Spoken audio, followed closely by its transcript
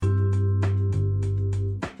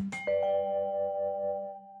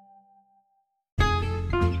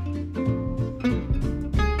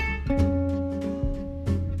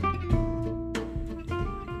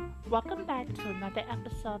another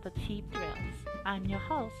episode of Cheap Thrills. I'm your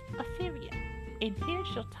host, Etheria, and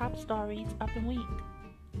here's your top stories of the week.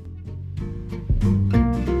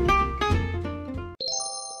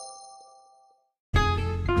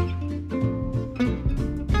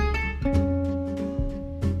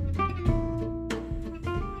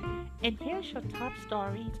 And here's your top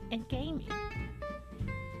stories in gaming.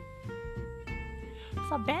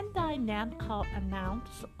 So Bandai Namco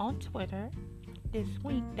announced on Twitter this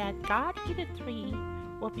week that God Eater 3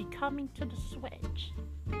 will be coming to the Switch.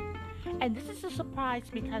 And this is a surprise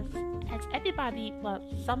because, as everybody, well,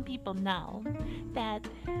 some people know, that,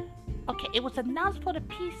 okay, it was announced for the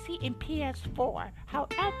PC and PS4.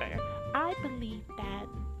 However, I believe that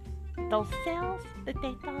those sales that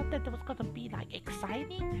they thought that it was going to be like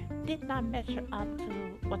exciting did not measure up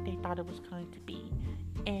to what they thought it was going to be.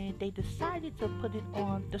 And they decided to put it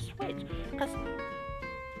on the Switch. Because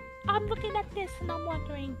I'm looking at this and I'm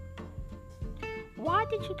wondering, why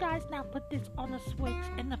did you guys not put this on the Switch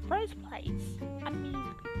in the first place? I mean,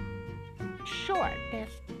 sure,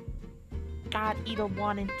 there's God Eater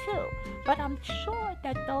 1 and 2, but I'm sure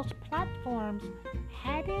that those platforms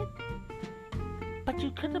had it, but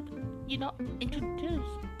you could have,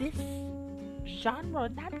 introduced this genre,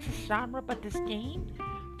 not just genre, but this game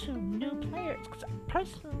to new players. Because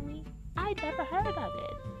personally, I never heard of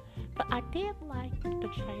it. But I did like the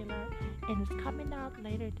trailer, and it's coming out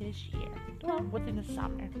later this year. Well, within the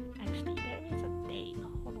summer. Actually, there is a date.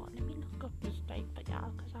 Hold on, let me look up this date for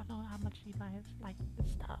y'all, because I know how much you guys like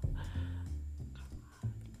this stuff.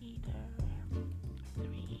 God Eater 3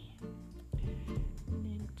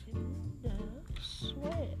 Nintendo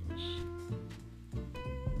Switch.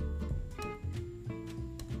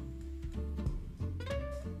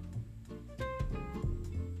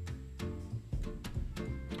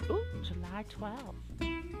 Ooh, July 12th.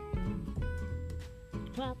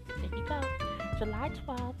 Well, there you go. July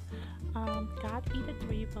 12th, God Eater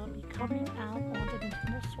 3 will be coming out on the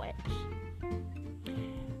Nintendo Switch.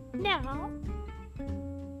 Now,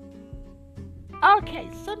 okay,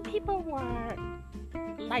 some people were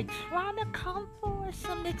like trying to come for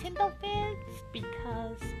some Nintendo fans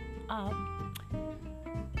because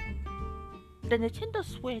the Nintendo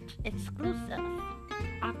Switch exclusive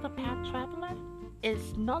Octopath Traveler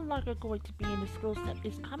is no longer going to be an exclusive.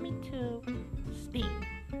 It's coming to Steam,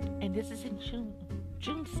 and this is in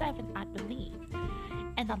June 7th, I believe.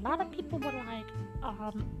 And a lot of people were like,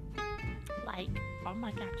 oh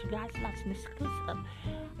my god, you guys lost an exclusive.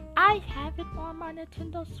 I have it on my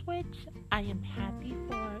Nintendo Switch. I am happy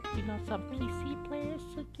for, some PC players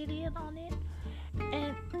to get in on it.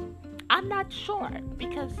 And I'm not sure,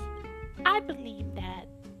 because I believe that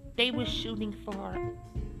they were shooting for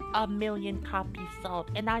 1 million copies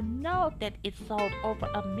sold, and I know that it sold over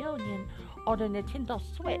 1 million on the Nintendo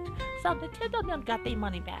Switch, so Nintendo them got their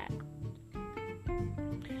money back.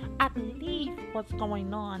 I believe what's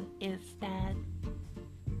going on is that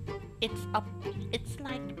it's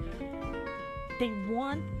like they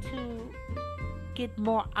want to get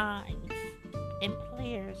more eyes and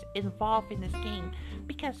players involved in this game,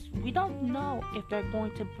 because we don't know if they're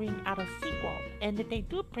going to bring out a sequel. And if they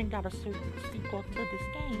do bring out a sequel to this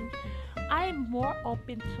game, I'm more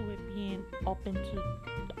open to it being open to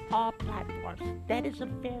all platforms. That is a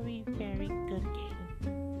very, very good game.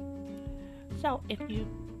 So if you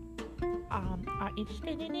are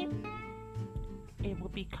interested in it, it will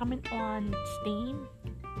be coming on Steam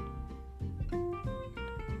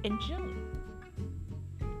in June.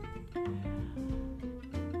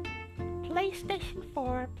 PlayStation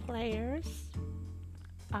 4 players,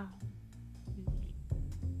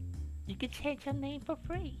 you can change your name for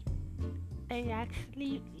free. They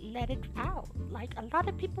actually let it out. Like, a lot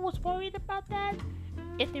of people was worried about that,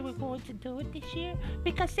 if they were going to do it this year,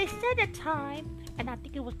 because they set a time, and I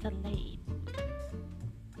think it was delayed.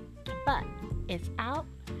 But it's out.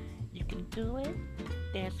 You can do it.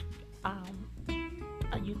 There's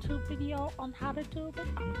a YouTube video on how to do it.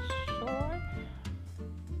 I'm sure.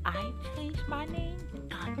 I changed my name.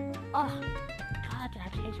 God, I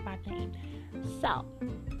changed my name. So,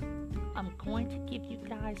 I'm going to give you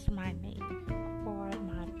guys my name for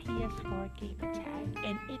my PS4 gamer tag.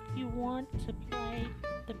 And if you want to play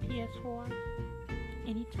the PS4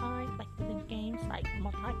 anytime, like within games like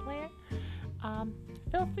multiplayer,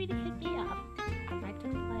 feel free to hit me up. I like to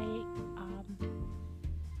play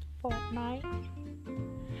Fortnite.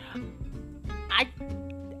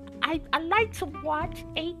 I like to watch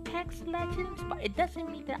Apex Legends, but it doesn't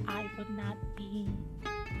mean that I would not be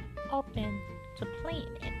open to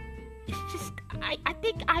playing it. It's just, I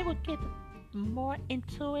think I would get more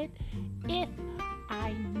into it if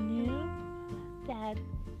I knew that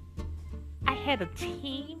I had a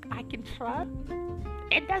team I can trust.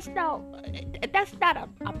 And that's not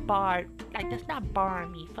a bar, like that's not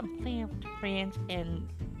barring me from playing with friends and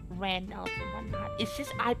randos and whatnot. It's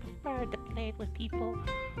just I prefer to play with people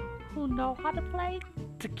who know how to play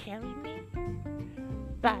to carry me.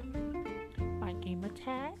 But my gamer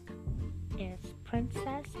tag is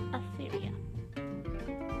Princess Etheria.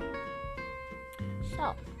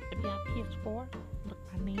 So if you have PS4, look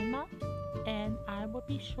my name up and I will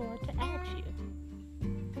be sure to add you.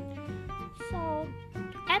 So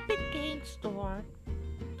Epic Game Store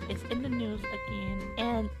is in the news again,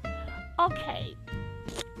 and okay,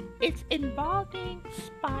 it's involving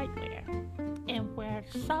spyware, and where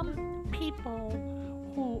some people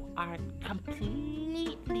who are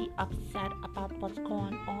completely upset about what's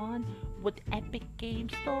going on with Epic Game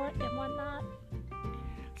Store and whatnot,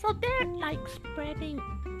 so they're like spreading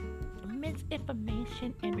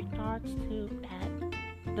misinformation in regards to that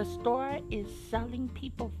the store is selling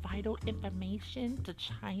people vital information to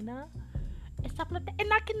China and stuff like that.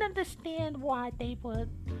 And I can understand why they would,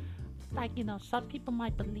 like, some people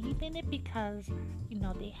might believe in it because,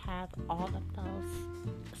 they have all of those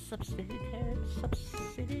subsidiary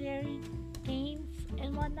games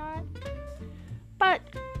and whatnot. But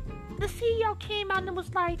the CEO came out and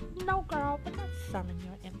was like, no, girl, we're not selling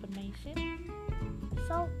your information.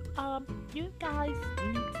 So, you guys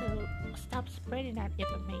need to stop spreading that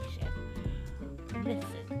information.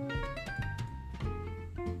 Listen,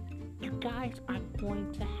 you guys are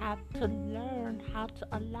going to have to learn how to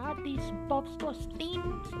allow these both stores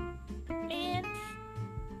themed fans.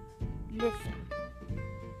 Listen,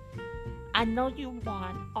 I know you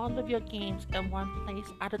want all of your games in one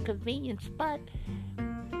place out of convenience, but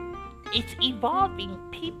it's evolving.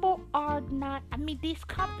 People are not, these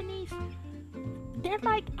companies, they're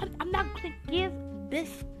like, I'm not going to give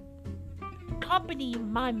this company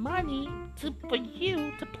my money for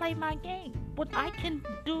you to play my game, but I can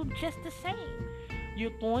do just the same.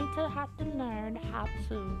 You're going to have to learn how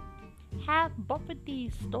to have both of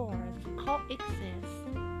these stores coexist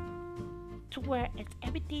to where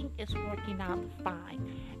everything is working out fine.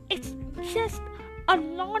 It's just a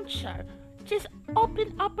launcher. Just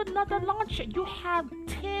open up another launcher. You have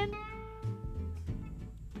 10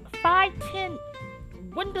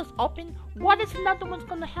 windows open. What is another one's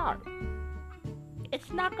gonna hurt?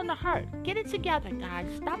 It's not gonna hurt. Get it together, guys.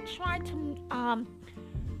 Stop trying to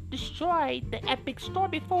destroy the Epic Store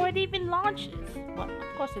before it even launches. Well,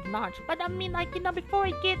 of course it launched, but before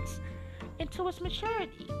it gets into its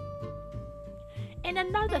maturity. And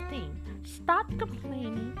another thing, stop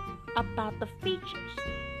complaining about the features.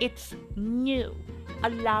 It's new.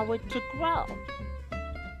 Allow it to grow.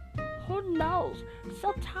 Who knows?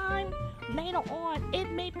 Sometime later on, it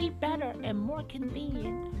may be better and more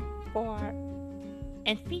convenient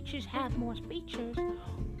and features have more features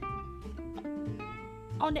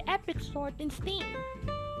on the Epic Store than Steam.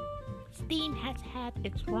 Steam has had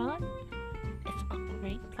its run. It's a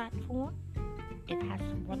great platform. It has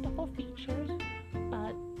wonderful features,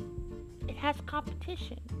 but it has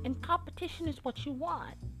competition, and competition is what you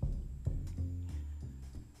want.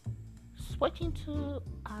 Switching to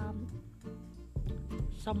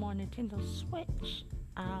some more Nintendo Switch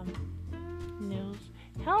news,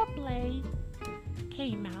 Hellblade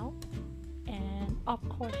came out, and of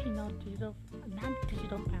course, not Digital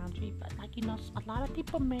Foundry, but a lot of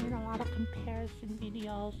people made a lot of comparison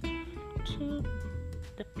videos to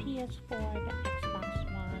the PS4, the Xbox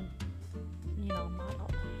One, model.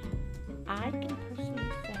 I can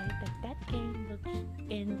personally say that game looks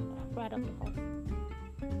incredible.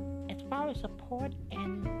 As far as support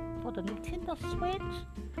and for the Nintendo Switch,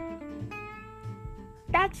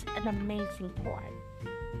 that's an amazing port.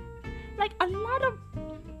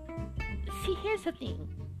 Here's the thing.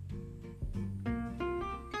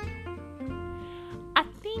 I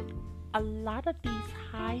think a lot of these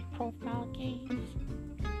high-profile games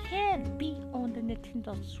can be on the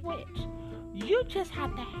Nintendo Switch. You just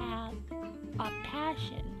have to have a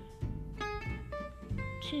passion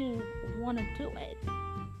to want to do it.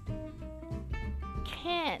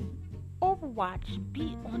 Can Overwatch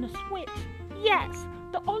be on the Switch? Yes.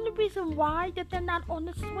 The only reason why that they're not on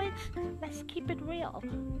the Switch, let's keep it real.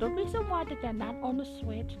 The reason why that they're not on the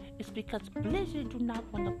Switch is because Blizzard do not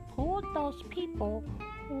want to pull those people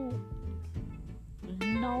who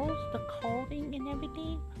knows the coding and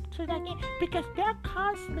everything to that game, because they're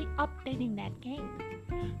constantly updating that game.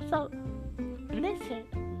 So Blizzard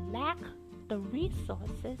lack the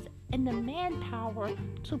resources and the manpower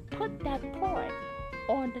to put that port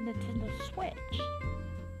on the Nintendo Switch.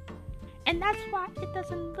 And that's why it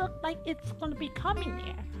doesn't look like it's going to be coming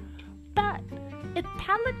there. But if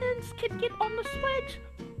Paladins can get on the Switch,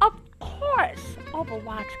 of course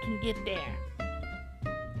Overwatch can get there.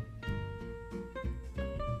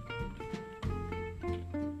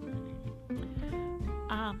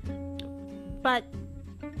 Um, but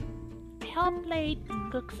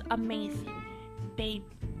Hellblade looks amazing. They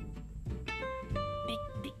they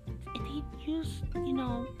use,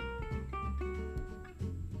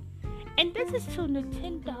 and this is to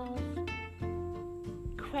Nintendo's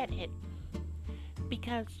credit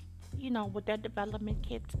because, with their development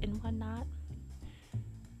kits and whatnot,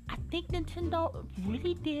 I think Nintendo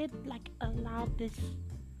really did allow this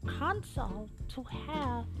console to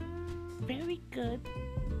have very good.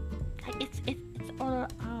 It's on a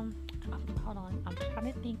hold on, I'm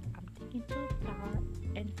trying to think. I'm thinking too far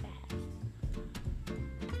and fast.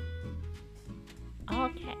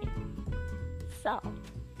 Okay, so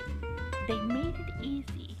they made it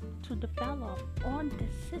easy to develop on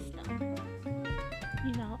this system.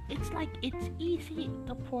 It's easy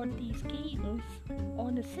to port these games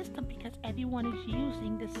on the system because everyone is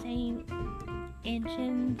using the same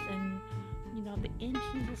engines, and the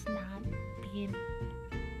engines is not being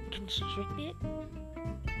constricted.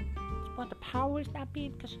 Well, the power is not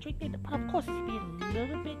being constricted, but of course it's being a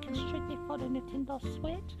little bit constricted for the Nintendo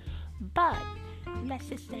Switch. But let's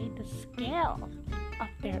just say the scale of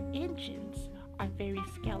their engines are very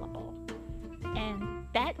scalable, and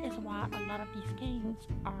that is why a lot of these games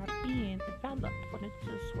are being developed for the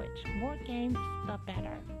Nintendo Switch. More games, the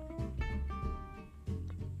better.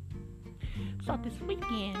 So this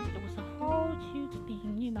weekend, it was a whole huge thing.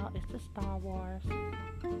 It's the Star Wars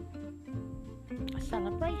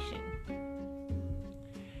celebration.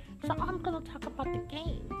 So I'm gonna talk about the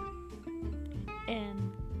game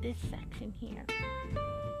in this section here.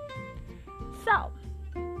 So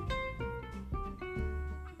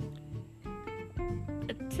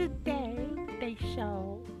today they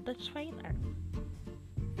show the trailer,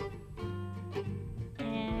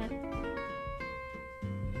 and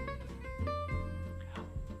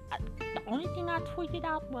the only thing I tweeted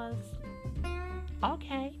out was,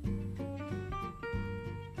 okay,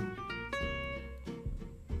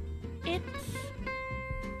 it's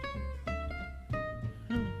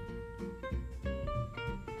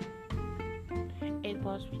it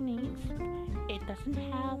was released. It doesn't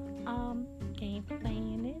have gameplay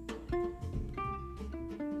in it.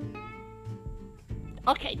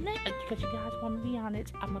 Okay, because you guys want to be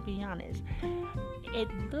honest, I'm gonna be honest. It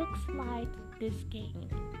looks like this game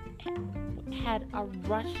had a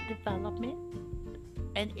rush development,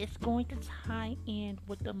 and it's going to tie in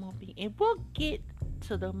with the movie. And we'll get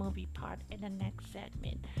to the movie part in the next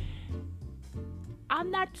segment. I'm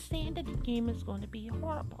not saying that the game is going to be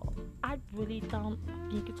horrible. I really don't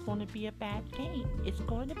think it's going to be a bad game. It's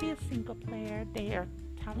going to be a single player. They are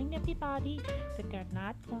telling everybody that they're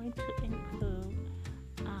not going to include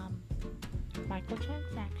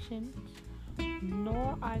microtransactions,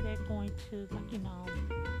 nor are they going to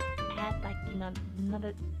add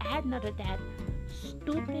none of that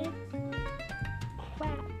stupid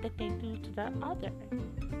crap that they do to the other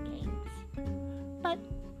games. But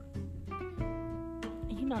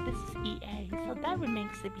this is EA, so that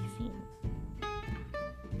remains to be seen.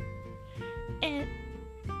 And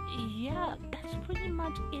yeah, that's pretty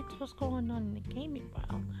much it. What's going on in the gaming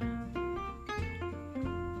world?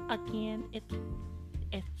 Again, it's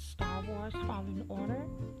Star Wars Fallen Order.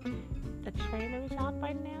 The trailer is out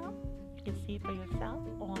right now. You can see it for yourself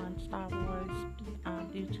on Star Wars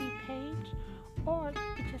YouTube page, or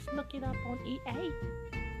you can just look it up on EA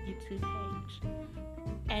YouTube page,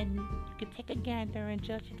 and you can take a gander and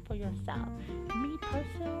judge it for yourself. Me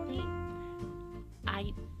personally,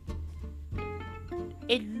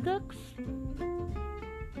 it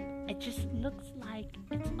just looks like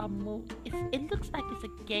it's a movie. It looks like it's a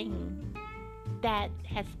game that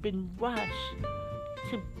has been rushed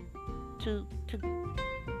to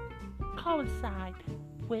coincide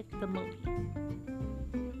with the movie.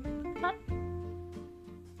 But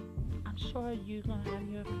I'm sure you're gonna have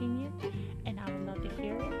your opinion, and I would love to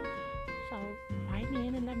hear it. So write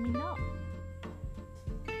in and let me know.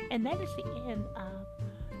 And that is the end of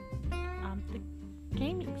the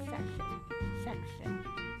gaming section. Oh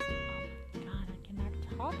my God, I cannot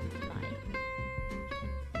talk tonight.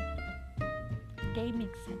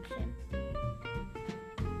 Gaming section.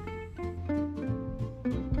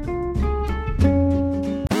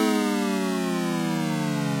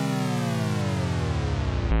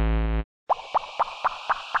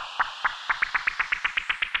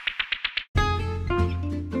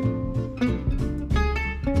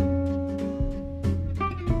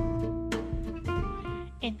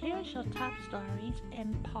 influential top stories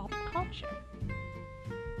in pop culture.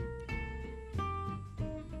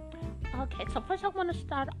 Okay, so first I want to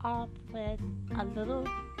start off with a little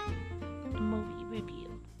movie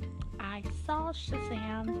review. I saw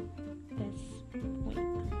Shazam this week.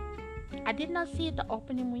 I did not see it the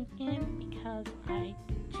opening weekend because I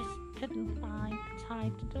just couldn't find the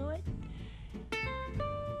time to do it.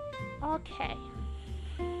 Okay.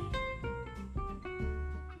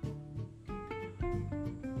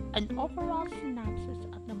 An overall synopsis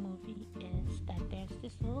of the movie is that there's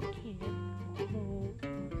this little kid who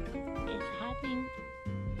is having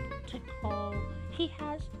to call, he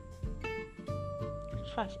has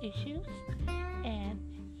trust issues, and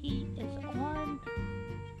he is on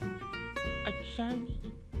a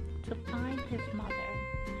journey to find his mother.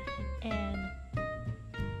 And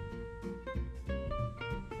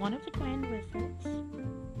one of the Grand Wizards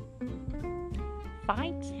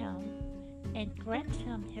finds him and grants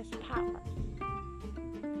him his powers.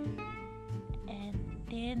 And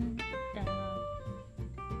then the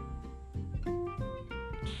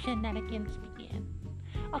shenanigans begin.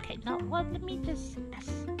 Okay, now let me just,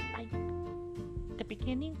 that's like the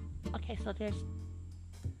beginning. Okay, so there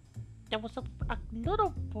was a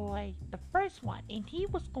little boy, the first one, and he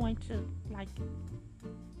was going to like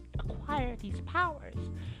acquire these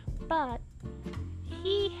powers, but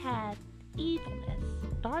he had evilness,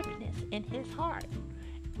 darkness in his heart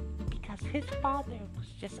because his father was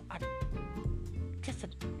just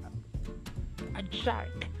a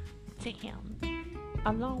jerk to him,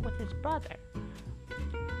 along with his brother.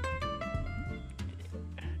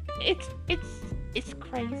 It's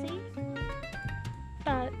crazy,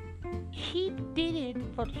 but he did it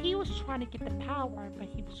for, he was trying to get the power, but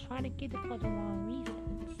he was trying to get it for the wrong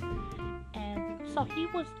reasons, and so he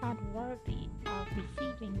was not worthy of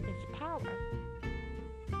receiving this power.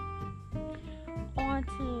 On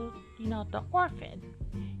to, the orphan.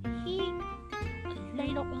 He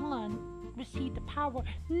later on received the power,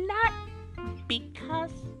 not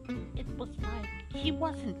because it was like he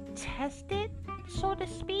wasn't tested, so to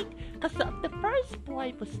speak, because the first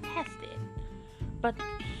boy was tested, but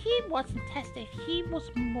he wasn't tested. He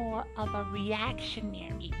was more of a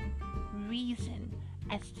reactionary reason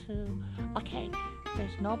as to, okay,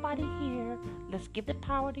 there's nobody here, let's give the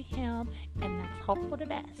power to him and let's hope for the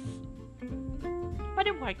best. But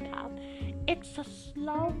it worked out. It's a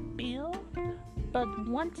slow build, but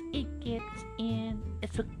once it gets in,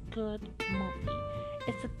 it's a good movie.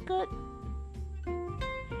 It's a good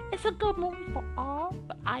movie for all,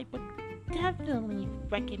 but I would definitely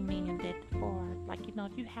recommend it for, like, if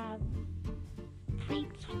you have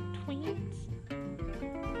pre-tweens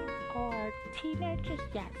or teenagers,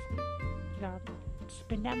 yes,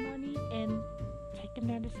 spend that money and take them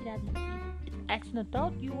there to see that movie. As an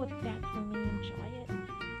adult, you would definitely enjoy it.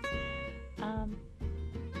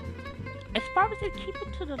 As far as it keep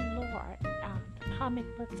it to the lore, the comic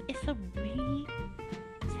books, it's a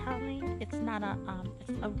retelling. It's not it's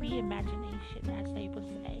a reimagination, as they would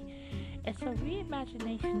say. It's a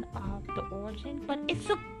reimagination of the origin, but it's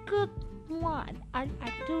a good one. I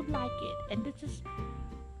do like it, and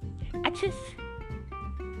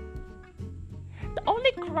the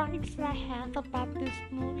only gripes that I have about this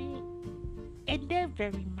movie, and they're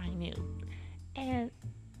very minute, and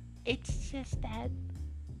it's just that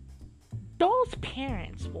those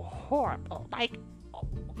parents were horrible. Like,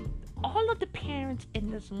 all of the parents in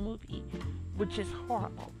this movie were just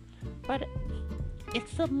horrible. But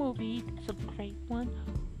it's a movie, it's a great one.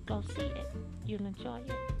 Go see it. You'll enjoy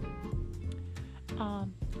it.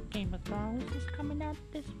 Game of Thrones is coming out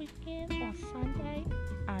this weekend on Sunday.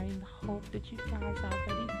 I hope that you guys are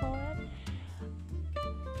ready for it.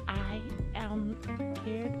 I am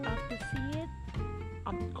geared up to see it.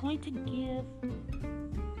 I'm going to give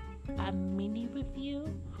a mini review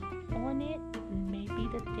on it, maybe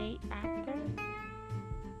the day after,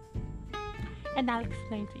 and I'll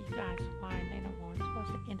explain to you guys why later on towards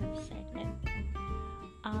the end of the segment.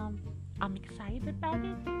 I'm excited about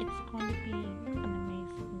it. It's going to be an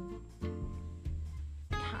amazing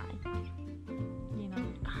time.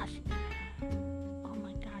 Gosh, oh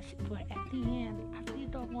my gosh, we're at the end. I really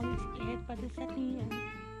don't want it to end, but it's at the end.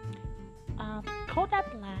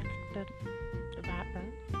 Kodak Black, the rapper,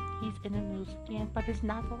 he's in the news again, but it's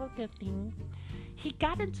not for a good thing. He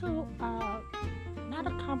got into not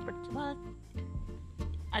a comfort, but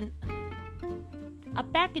a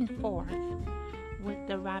back and forth with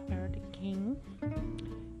the rapper The King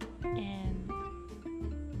and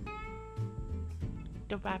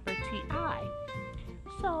the rapper T.I.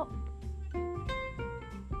 So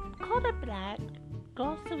Kodak Black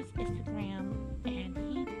goes to his Instagram and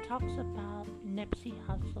he he talks about Nipsey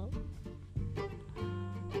Hussle's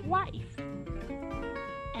wife,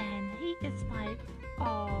 and he is like,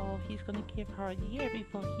 oh, he's gonna give her a year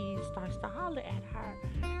before he starts to holler at her,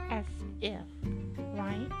 as if,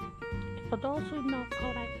 right? For those who know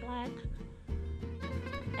Kodak Black,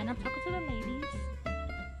 and I'm talking to the ladies,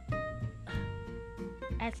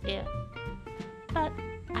 as if, but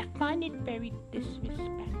I find it very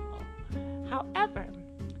disrespectful. However,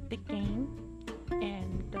 the Game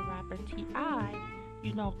and the rapper T.I.,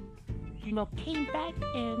 you know, came back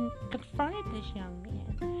and confronted this young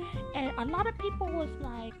man. And a lot of people was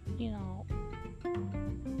like,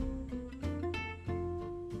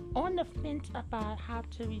 on the fence about how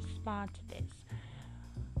to respond to this.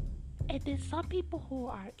 And there's some people who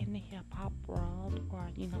are in the hip-hop world, or,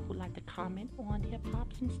 who like to comment on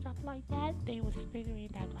hip-hops and stuff like that. They was figuring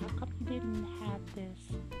that how come you didn't have this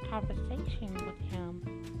conversation with him,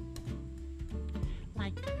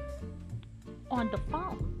 like, on the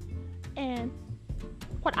phone. And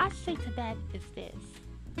what I say to that is this.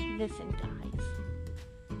 Listen, guys.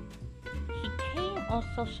 He came on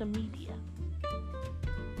social media,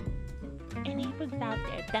 and he was out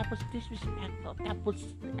there. That was disrespectful.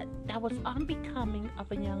 That was unbecoming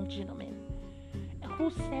of a young gentleman. And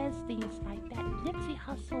who says things like that? Nipsey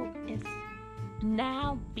Hussle is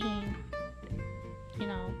now being,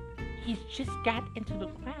 he's just got into the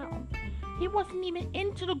ground. He wasn't even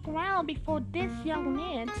into the ground before this young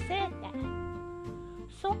man said that.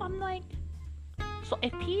 So I'm like, so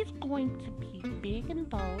if he's going to be big and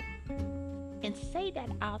bold and say that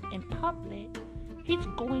out in public, he's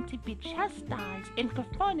going to be chastised and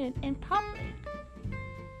confronted in public.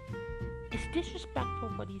 It's disrespectful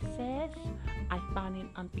what he says. I find it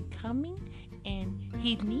unbecoming, and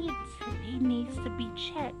he needs to be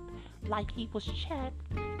checked like he was checked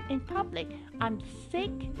in public. I'm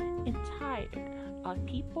sick and tired of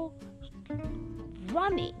people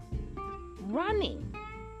running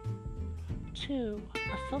to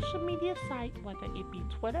a social media site, whether it be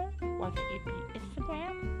Twitter, whether it be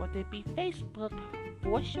Instagram, whether it be Facebook,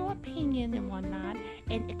 voice your opinion and whatnot,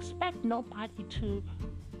 and expect nobody to,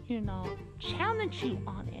 challenge you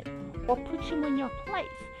on it or put you in your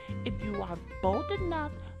place. If you are bold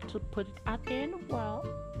enough to put it out there in the world,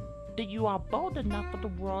 then you are bold enough for the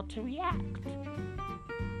world to react.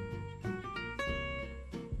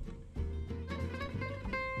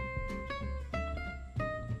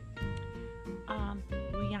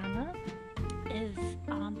 Rihanna is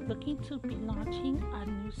looking to be launching a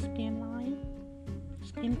new skincare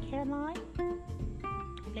line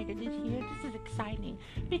later this year. This is exciting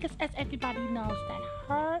because, as everybody knows, that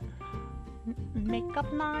her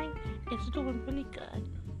makeup line is doing really good.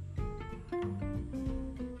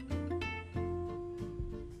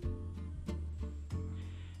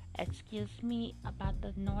 Excuse me about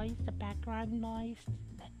the noise, the background noise.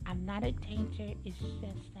 I'm not a danger. It's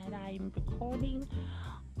just that I'm recording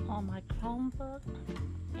on my Chromebook,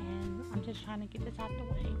 and I'm just trying to get this out the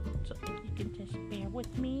way. So if you can just bear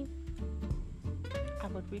with me, I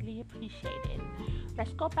would really appreciate it.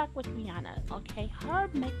 Let's go back with Rihanna, okay? Her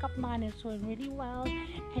makeup line is doing really well,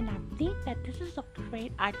 and I think that this is a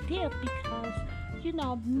great idea because,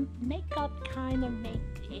 makeup kind of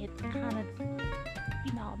make it kind of,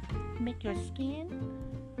 make your skin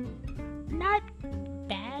not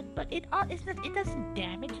bad, but it doesn't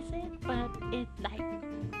damage it, but it, like,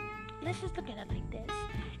 let's just look at it like this.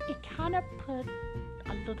 It kind of put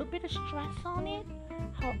a little bit of stress on it.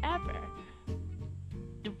 However,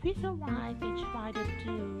 the reason why they try to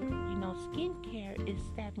do, skincare is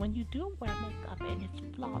that when you do wear makeup and it's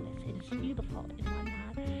flawless and it's beautiful and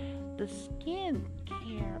whatnot, the skin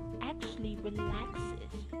care actually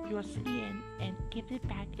relaxes your skin and gives it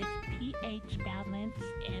back its pH balance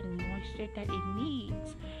and moisture that it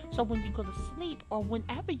needs. So when you go to sleep or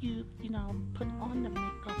whenever you, put on the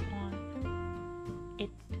makeup on,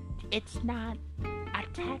 it's not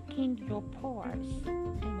attacking your pores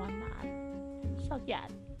and whatnot. So yeah,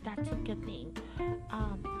 that's a good thing.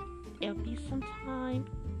 It'll be sometime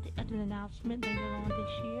an announcement later on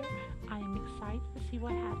this year. I am excited to see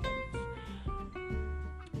what happens.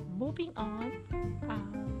 Moving on,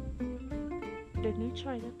 the new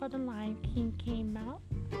trailer for The Lion King came out,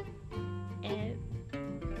 and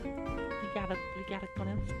we got a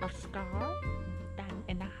glimpse of Scar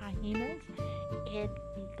and the hyenas. It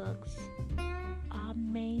looks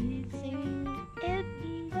amazing. It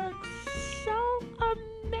looks so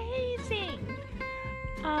amazing.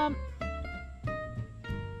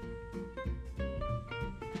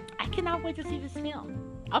 I cannot wait to see this film.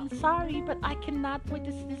 I'm sorry, but I cannot wait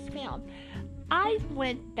to see this film. I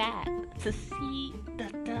went back to see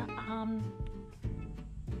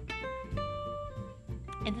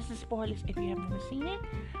And this is spoilers if you have never seen it,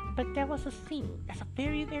 but there was a scene that's a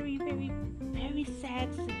very, very, very, very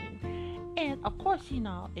sad scene. And of course,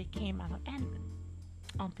 it came out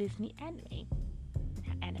on Disney anime.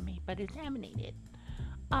 Not anime, but it's animated.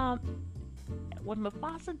 Um, when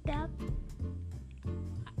Mufasa death,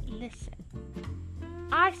 listen,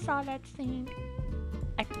 I saw that scene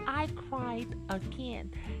and I cried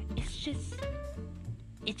again. It's just,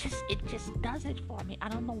 it just does it for me. I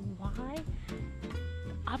don't know why.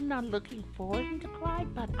 I'm not looking forward to cry,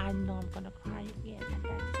 but I know I'm gonna cry again at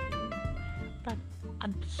that scene. But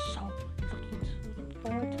I'm so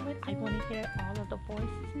forward to it. I want to hear all of the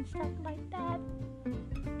voices and stuff like that.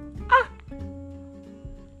 Ah!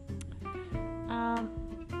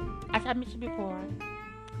 As I mentioned before,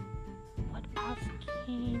 what else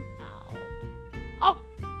came out? Oh!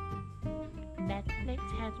 Netflix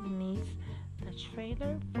has released the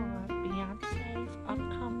trailer for Beyonce's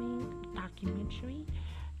upcoming documentary,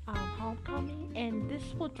 Homecoming, and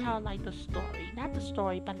this will tell like the story, not the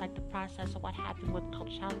story, but like the process of what happened with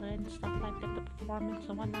Coachella and stuff like that, the performance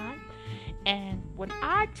and whatnot. And when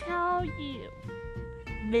I tell you,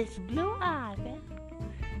 Miss Blue Ivy,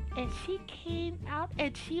 and she came out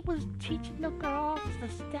and she was teaching the girls the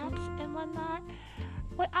steps and whatnot.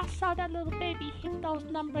 When I saw that little baby hit those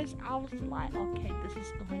numbers, I was like, okay, this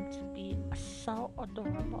is going to be so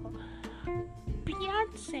adorable.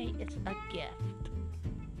 Beyonce is a gift.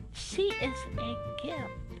 She is a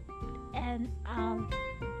gift. And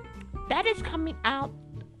that is coming out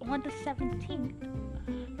on the 17th.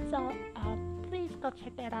 So please go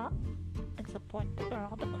check that out and support the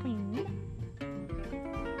girl, the queen.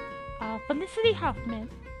 Felicity Huffman,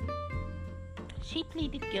 she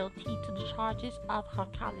pleaded guilty to the charges of her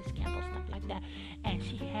college scandal, stuff like that. And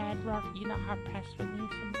she had, her press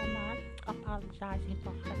release and whatnot, apologizing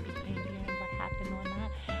for her behavior and what happened or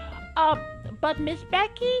not. But Miss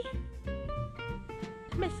Becky,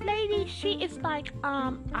 Miss Lady, she is like,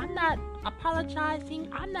 I'm not apologizing.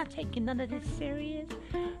 I'm not taking none of this serious.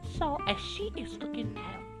 So, as she is looking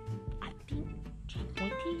at, I think,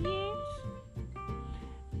 20 years.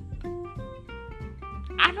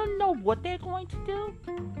 I don't know what they're going to do,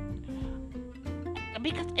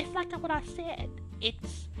 because it's like what I said.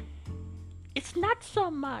 It's not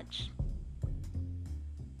so much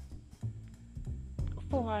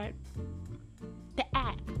for the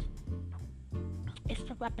act. It's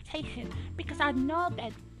the reputation, because I know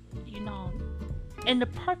that in the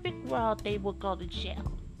perfect world they will go to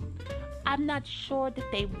jail. I'm not sure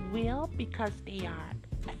that they will, because they are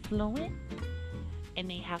affluent and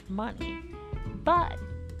they have money. But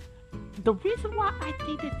the reason why I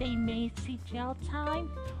think that they may see jail time,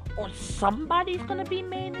 or somebody's gonna be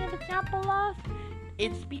made an example of,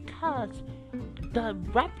 it's because the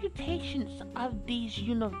reputations of these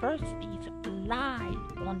universities lie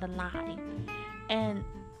on the line. And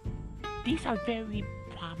these are very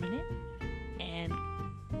prominent, and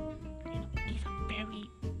these are very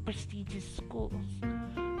prestigious schools.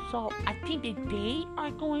 So I think that they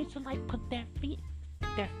are going to like put their feet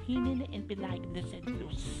in it and be like, listen,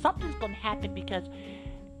 something's gonna happen, because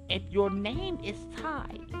if your name is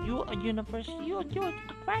tied, you're a university, you're a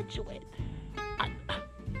graduate.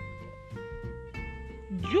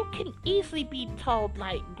 You can easily be told,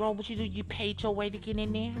 like, girl, what you do, you paid your way to get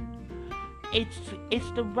in there.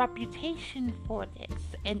 It's the reputation for this,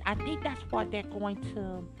 and I think that's why they're going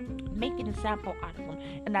to make an example out of them.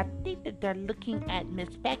 And I think that they're looking at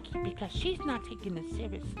Miss Becky, because she's not taking it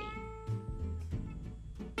seriously.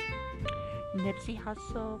 Nipsey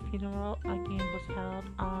Hussle funeral again was held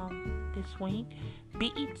this week.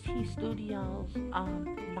 BET Studios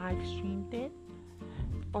live streamed it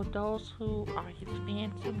for those who are his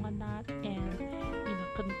fans and whatnot, and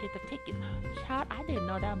couldn't get the tickets. Child, I didn't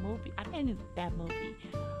know that movie. I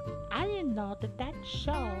didn't know that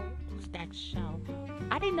show was that show.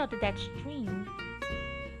 I didn't know that stream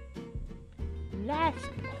lasts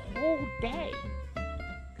the whole day.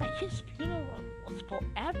 Like, his funeral was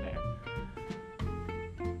forever.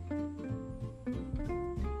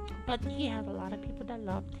 But he had a lot of people that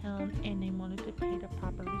loved him, and they wanted to pay the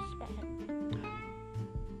proper respect.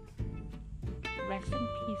 Rest in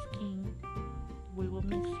peace, King. We will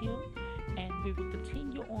miss you, and we will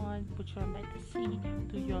continue on with your legacy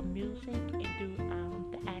through your music and through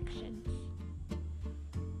the actions.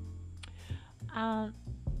 A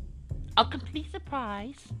complete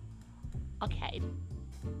surprise. Okay,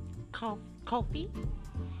 Kofi.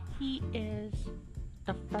 He is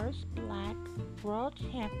the first black world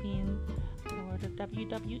champion for the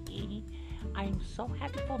WWE. I am so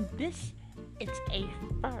happy for him. This is a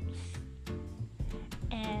first.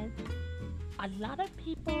 And a lot of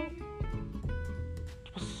people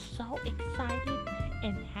were so excited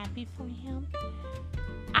and happy for him.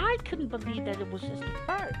 I couldn't believe that it was just the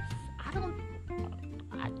first. I don't,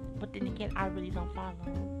 but then again, I really don't follow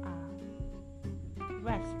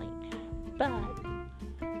wrestling. But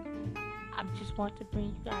I just want to bring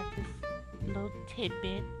you guys this little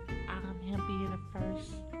tidbit. Him being the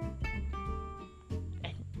first,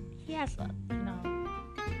 and he has a,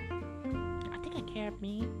 I think a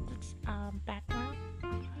Caribbean background,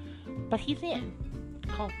 but he's in.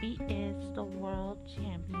 Kofi is the world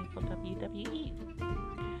champion for WWE.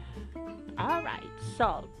 Alright,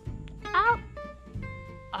 so out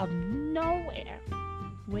of nowhere,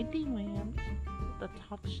 Wendy Williams, the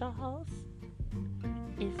talk show host,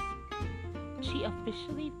 she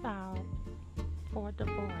officially filed for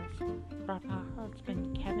divorce from her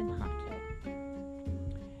husband Kevin Hunter.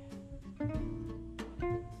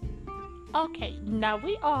 Okay, now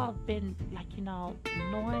we all been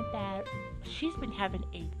knowing that she's been having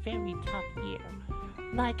a very tough year.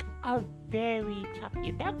 Like a very tough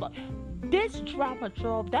year. This drama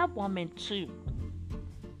drove that woman to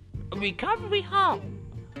recovery home.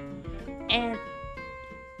 And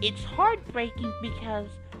it's heartbreaking because,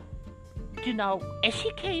 as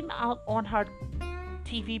she came out on her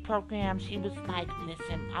TV program, she was like,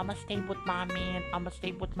 listen, I'ma stay with my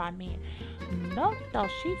man. No, though,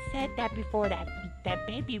 she said that before that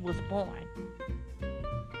baby was born.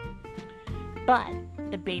 But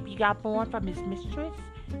the baby got born from his mistress,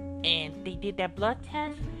 and they did that blood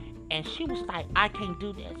test, and she was like, I can't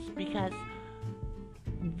do this because,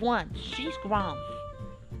 one, she's grown.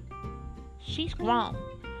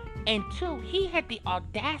 And two, he had the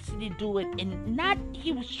audacity to do it, and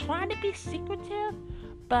he was trying to be secretive,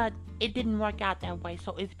 but it didn't work out that way.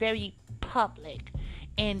 So it's very public.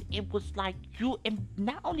 And it was like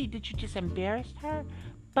not only did you just embarrass her,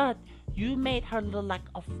 but you made her look like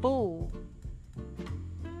a fool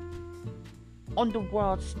on the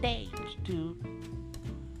world stage, dude.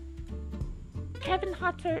 Kevin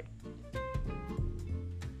Hunter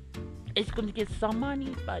is going to get some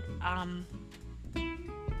money, but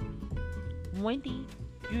Wendy,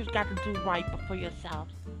 you've got to do right for yourself.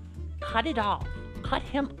 Cut it off. Cut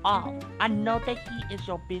him off. I know that he is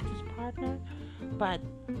your business partner, but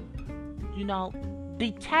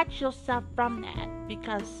detach yourself from that,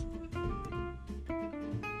 because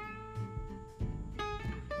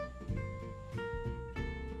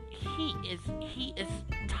he is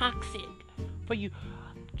toxic for you.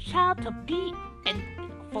 Child, to be and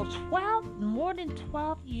for more than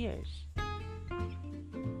 12 years,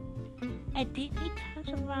 and then he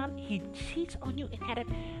turns around, he cheats on you and had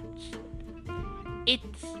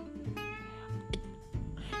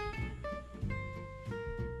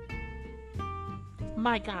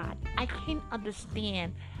my God, I can't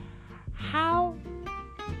understand how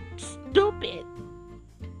stupid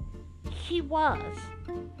he was.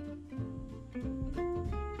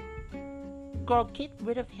 Girl, get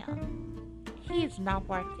rid of him. He is not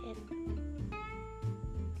worth it.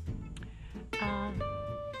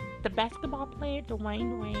 The basketball player,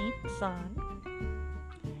 Dwayne Wade's son,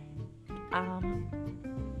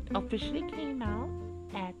 officially came out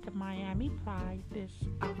at the Miami Pride this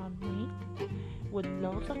week with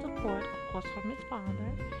loads of support, of course, from his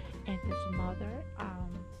father and his mother,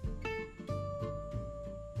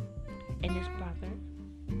 and his brother,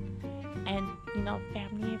 and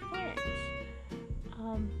family and friends.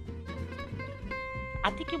 I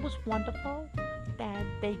think it was wonderful that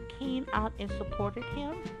they came out and supported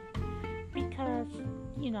him, because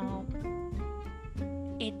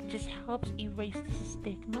it just helps erase the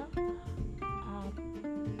stigma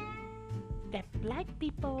that black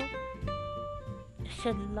people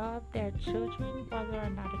should love their children, whether or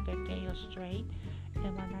not if they're gay or straight,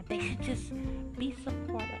 and whatnot. They should just be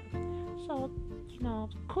supportive. So,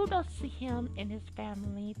 kudos to him and his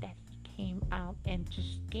family that he came out and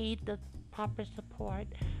just gave the proper support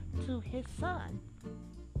to his son.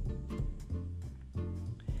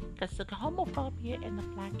 Because the homophobia in the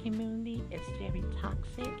black community is very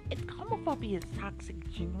toxic. Homophobia is toxic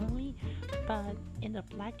generally, but in the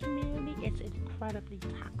black community, it's incredibly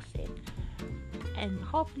toxic. And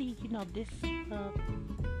hopefully, this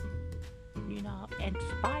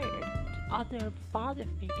inspired other father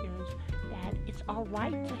figures that it's all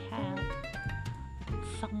right to have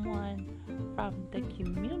someone from that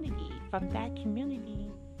community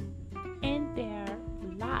in their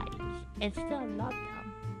lives and still love them.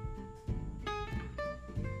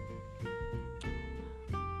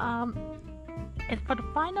 And for the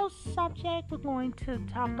final subject, we're going to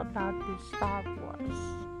talk about the Star Wars.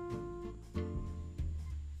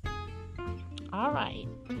 Alright.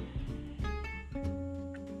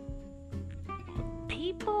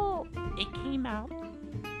 People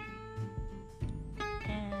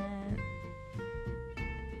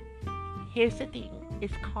Here's the thing.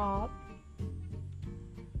 It's called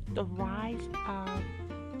The Rise of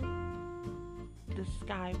the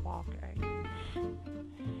Skywalker.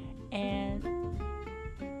 And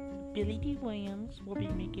Billy D. Williams will be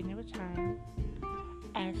making a return,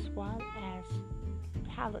 as well as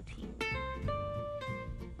Palatine.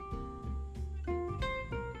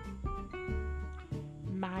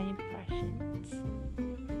 My impressions.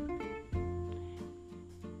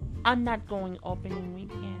 I'm not going opening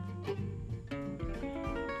weekend.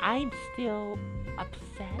 I'm still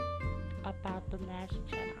upset about The Last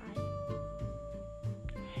Jedi.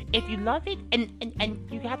 If you love it, and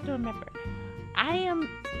you have to remember, I am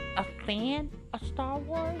a fan of Star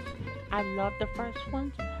Wars. I love the first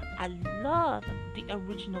ones. I love the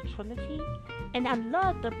original trilogy. And I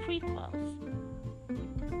love the prequels.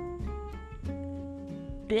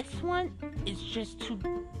 This one is just too,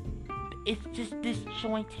 it's just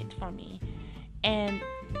disjointed for me. And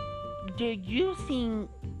they're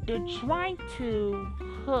trying to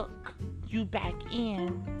hook you back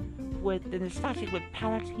in with the nostalgia with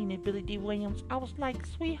Palatine and Billy D. Williams. I was like,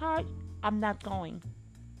 sweetheart, I'm not going.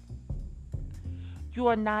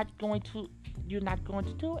 You're not going to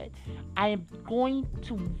do it. I am going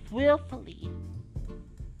to willingly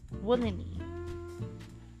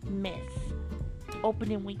miss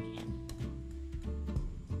opening weekend.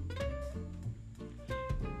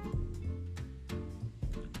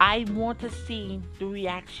 I want to see the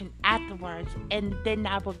reaction afterwards, and then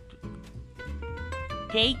I will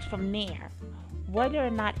gauge from there whether or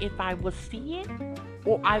not if I will see it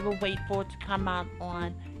or I will wait for it to come out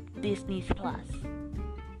on Disney Plus,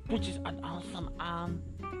 which is an awesome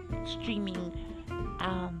streaming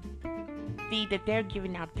feed that they're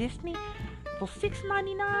giving out. Disney for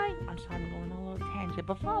 $6.99. I'm sorry, I'm going on a little tangent,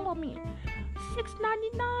 but follow me.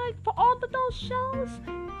 $6.99 for all of those shows,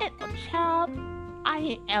 and child,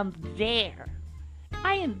 I am there.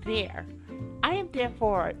 I am there. I am there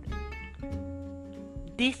for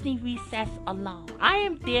Disney Recess alone. I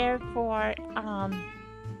am there for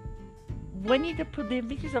Winnie the Pooh, The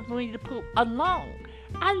Adventures of Winnie the Pooh alone.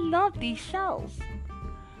 I love these shows.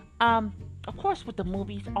 Of course, with the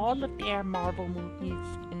movies, all of their Marvel movies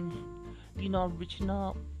and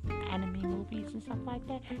original anime movies and stuff like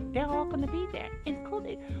that, they're all gonna be there,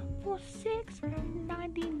 included for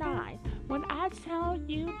 $6.99. When I tell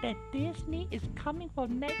you that Disney is coming for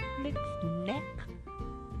Netflix neck,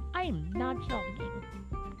 I am not joking.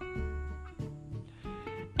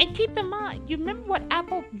 And keep in mind, you remember what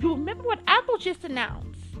Apple just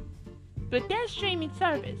announced with their streaming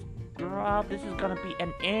service. Girl, this is gonna be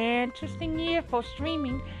an interesting year for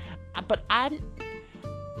streaming. But I'm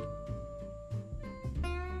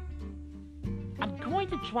going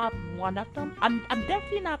to drop one of them. I'm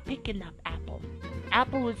definitely not picking up Apple.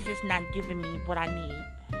 Apple is just not giving me what I need.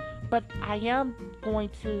 But I am going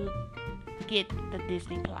to get the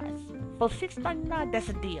Disney Plus for $6.99. That's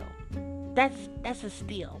a deal. That's a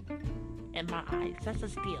steal in my eyes. That's a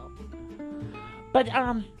steal. But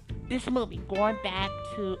this movie, going back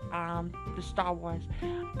to the Star Wars,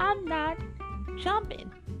 I'm not jumping.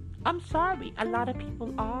 I'm sorry. A lot of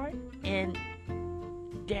people are, and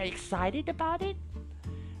they're excited about it.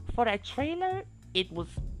 For that trailer, it was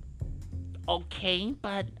okay,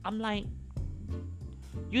 but I'm like,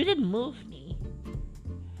 you didn't move me.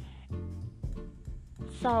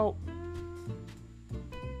 So,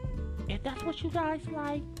 if that's what you guys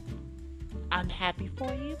like, I'm happy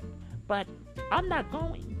for you, but I'm not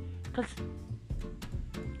going, because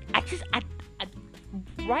I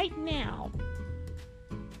right now,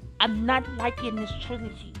 I'm not liking this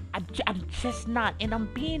trilogy. I'm just not, and I'm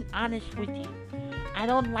being honest with you. I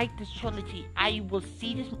don't like this trilogy. I will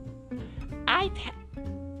see this.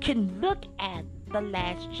 Can look at The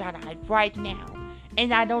Last Jedi right now,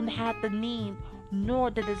 and I don't have the need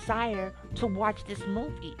nor the desire to watch this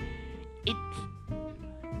movie.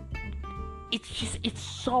 It's just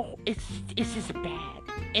bad.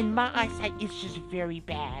 In my eyesight, it's just very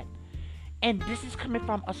bad. And this is coming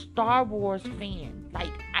from a Star Wars fan.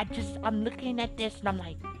 Like, I'm looking at this and I'm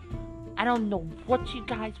like, I don't know what you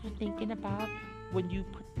guys were thinking about when you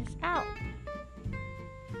put this out.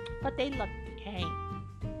 But they look, hey,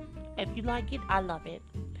 if you like it, I love it.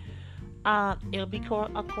 It'll be,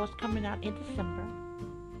 of course, coming out in December.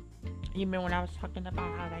 You remember when I was talking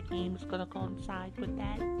about how that game is going to coincide with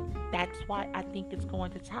that? That's why I think it's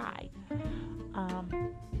going to tie.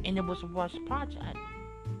 And it was a rush project.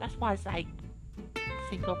 That's why it's like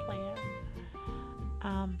single player.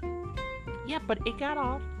 Yeah, but it got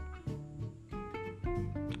off.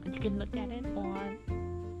 You can look at it on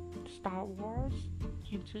Star Wars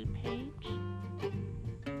YouTube page.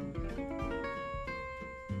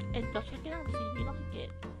 And go check it out and see if you like it.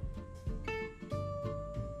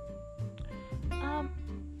 Um,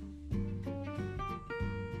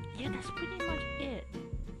 yeah, that's pretty much it.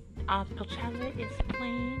 Coachella is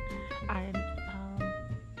playing, and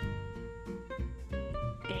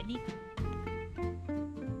Danny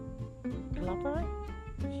Glover,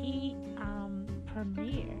 he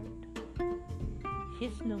premiered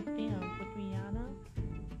his new film with Rihanna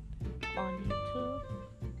on YouTube.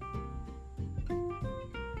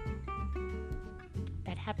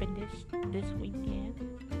 That happened this weekend.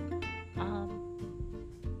 Um,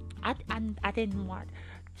 I didn't watch.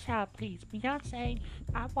 Child, please, Beyonce.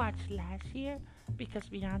 I watched last year because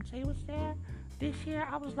Beyonce was there. This year,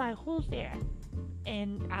 I was like, who's there?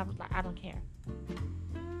 And I was like, I don't care.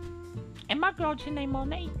 And my girl Janae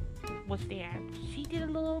Monet was there. She did a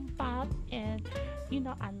little bop, and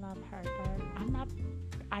I love her, but I'm not.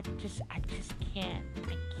 I just can't.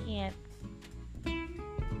 I can't.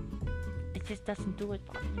 It just doesn't do it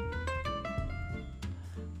for me.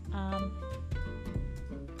 Um,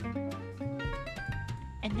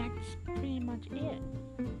 and that's pretty much it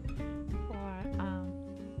for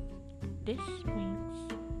this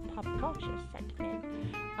week's pop culture segment.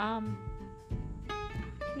 Um,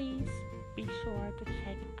 Please be sure to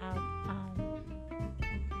check out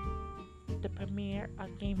the premiere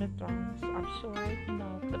of Game of Thrones. I'm sure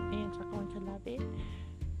the fans are going to love it,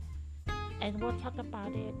 and we'll talk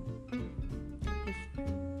about it this,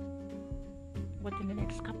 within the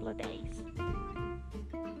next couple of days.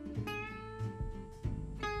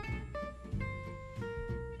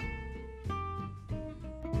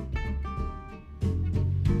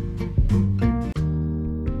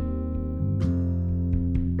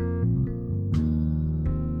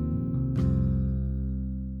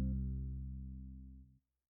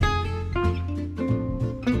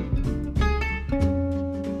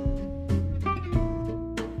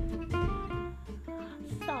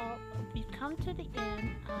 So we've come to the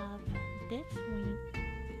end of this week's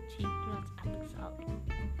Cheap Thrills episode.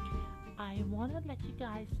 I want to let you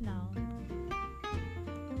guys know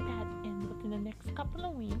that within the next couple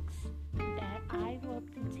of weeks that I will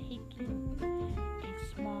be taking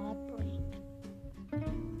a small break.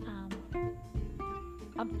 Um,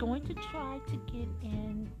 I'm going to try to get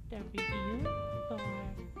in the review for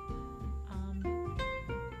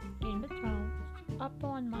Game of Thrones up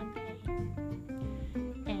on Monday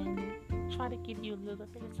and try to give you a little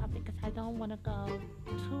bit of something because I don't want to go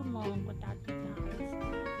too long without you guys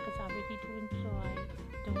because I really do enjoy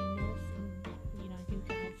doing this and you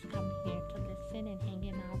guys come here to listen and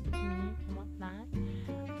hanging out with me and whatnot.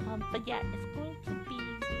 But yeah, it's going to be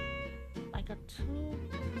like a two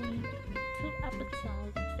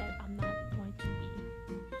episodes that I'm not going to be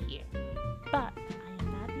here. But I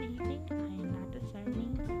am not leaving. I am not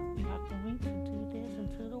deserting. We are going to do this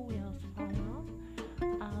until the wheels fall off.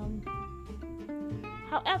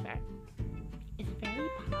 However, it's very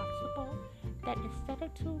possible that instead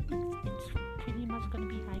of 2 weeks, it's pretty much going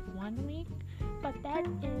to be like 1 week. But that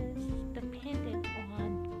is dependent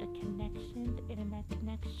on the connection, the internet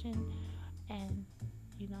connection, and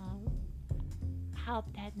how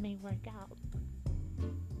that may work out.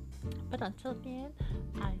 But until then,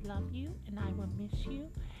 I love you and I will miss you.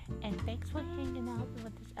 And thanks for hanging out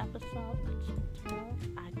with this episode of Cheap Thrills.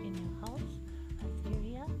 I've been your host,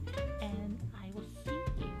 Assyria, and I will see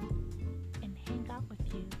you and hang out with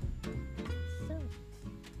you soon.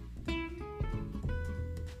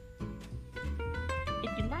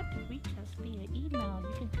 If you'd like to reach us via email,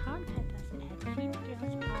 you can contact us at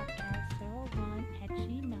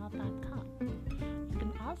cheapthrillspodcast01@gmail.com. You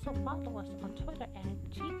can also follow us on Twitter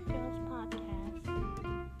at Cheap Thrills